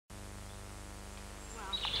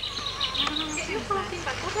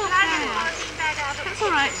That's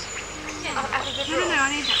all right. Yeah. No, I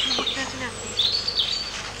need that. I'm not dirty nasty.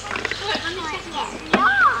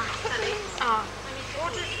 Ah.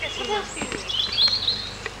 What else do you need?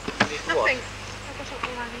 Nothing. I've got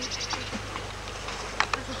all I need.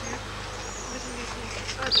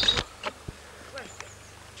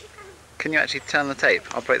 Can you actually turn the tape?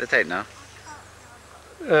 Operate the tape now?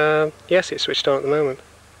 Yes, it's switched on at the moment.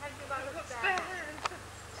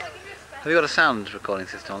 Have you got a sound recording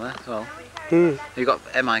system on there as well? Mm. Have you got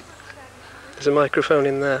a mic? There's a microphone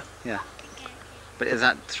in there. Yeah. But is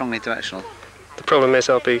that strongly directional? The problem is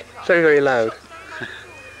I'll be very, very loud.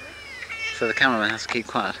 So the cameraman has to keep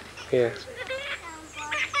quiet? Yes.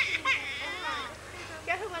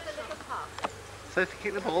 Sophie,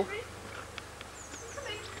 kick the ball.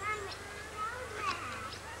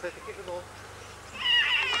 Sophie, kick the ball.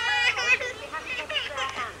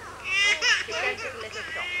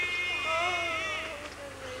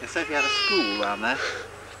 Yeah, Sophie had a school around there.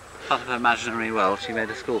 Part of her imaginary world, she made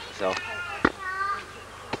a school for herself.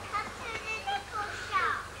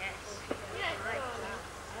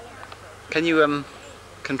 Can you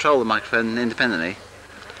control the microphone independently?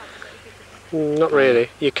 Not really.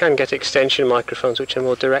 You can get extension microphones which are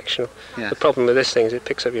more directional. Yeah. The problem with this thing is it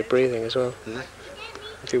picks up your breathing as well. Does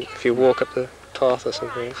it? If you walk up the path or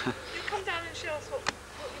something. You come down and show us what you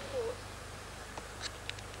bought.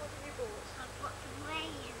 What have you bought? I've got some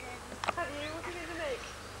raisins. Have you? What are you going to make?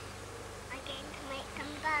 I'm going to make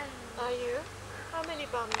some buns. Are you? How many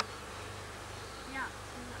buns? Nuts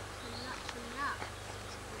and nuts and nuts and nuts.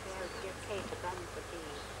 There'll give Kate a bun for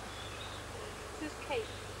tea. Who's Kate?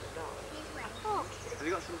 Oh, Have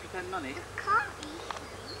you got some pretend money? you can't eat them.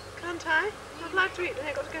 Can't I? I'd like to eat them.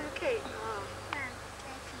 I've got to go with Kate. Well,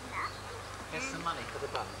 there's some nuts. Here's some money for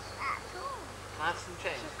the buns. That's all. Can I have some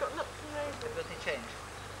change? She's got nuts and Have raisins. you got any change?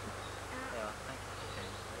 Yeah, thank you for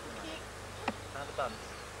change. Can I have the buns?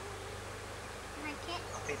 Like it?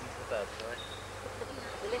 I'll feed them to the birds, shall I?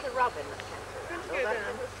 The little robin that came through. Let's Oh, go that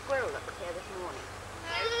down. little squirrel that was here this morning.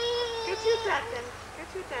 Go to your dad then. Go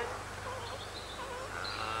to your dad.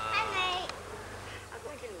 Hi, mate. I was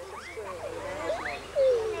thinking a little squirrel over there this morning.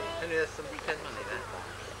 Henry, there's some pretend money there.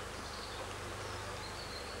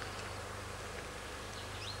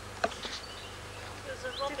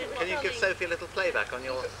 Can you give Sophie a little playback on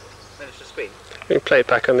your miniature screen? You can play it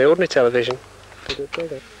back on the ordinary television. Play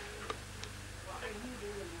that.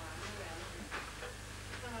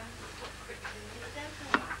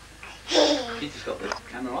 She's just got the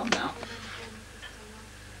camera on now.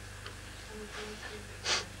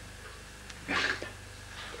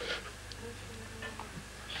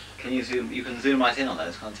 Can you zoom? You can zoom right in on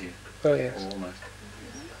those, can't you? Oh yes. Or almost.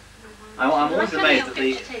 I'm always amazed at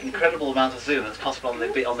the incredible amount of zoom that's possible on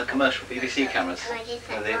the commercial BBC cameras,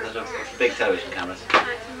 the big television cameras.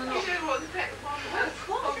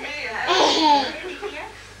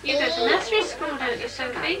 You go to nursery school, don't you,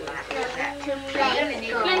 Sophie?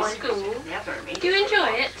 To play school. Do you enjoy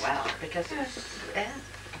it? Well, because it's...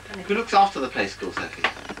 Who looks after the play school, Sophie?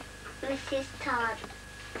 Mrs. Todd.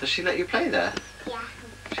 Does she let you play there? Yeah.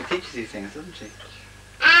 She teaches you things, doesn't she?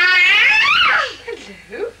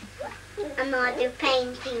 Hello. And I do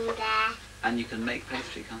painting there. And you can make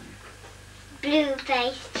pastry, can't you? Blue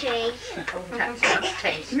pastry. That's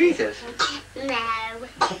tasty. You eat it? No.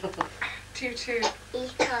 Tutu. You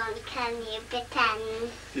can't, can you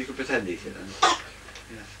pretend? You could pretend to eat it then.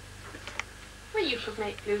 Yes. Well, you could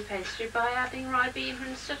make blue pastry by adding ribena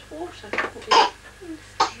instead of water.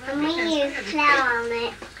 And we use flour on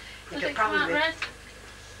it. Does it come out red?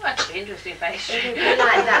 Well, that's an interesting pastry. It'd be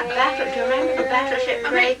like that batter. Do you remember the battleship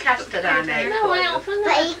grey custard I made No, for I you? often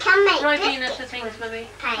But you can make ribena this to things, Mummy.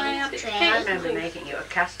 pastry. I remember making you a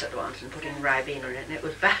custard once and putting ribena in it, and it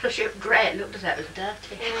was battleship grey. It looked as though it was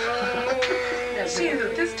dirty. She,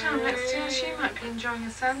 this time next year, she might be enjoying a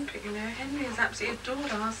sandpit, you know. Henry has absolutely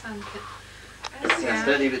adored our sandpit. Yes,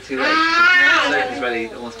 don't leave it too late. Sophie's really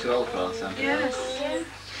almost too old for our sample. Yes.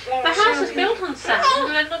 The house is built on sand,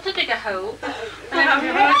 and I've got to dig a hole.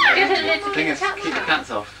 Get it there to The thing keep is, the cats keep the out. cats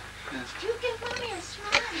off. Yes. You give Mummy a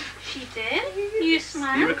smile. She did. You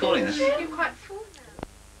smiled. Are you recording this? You're quite full.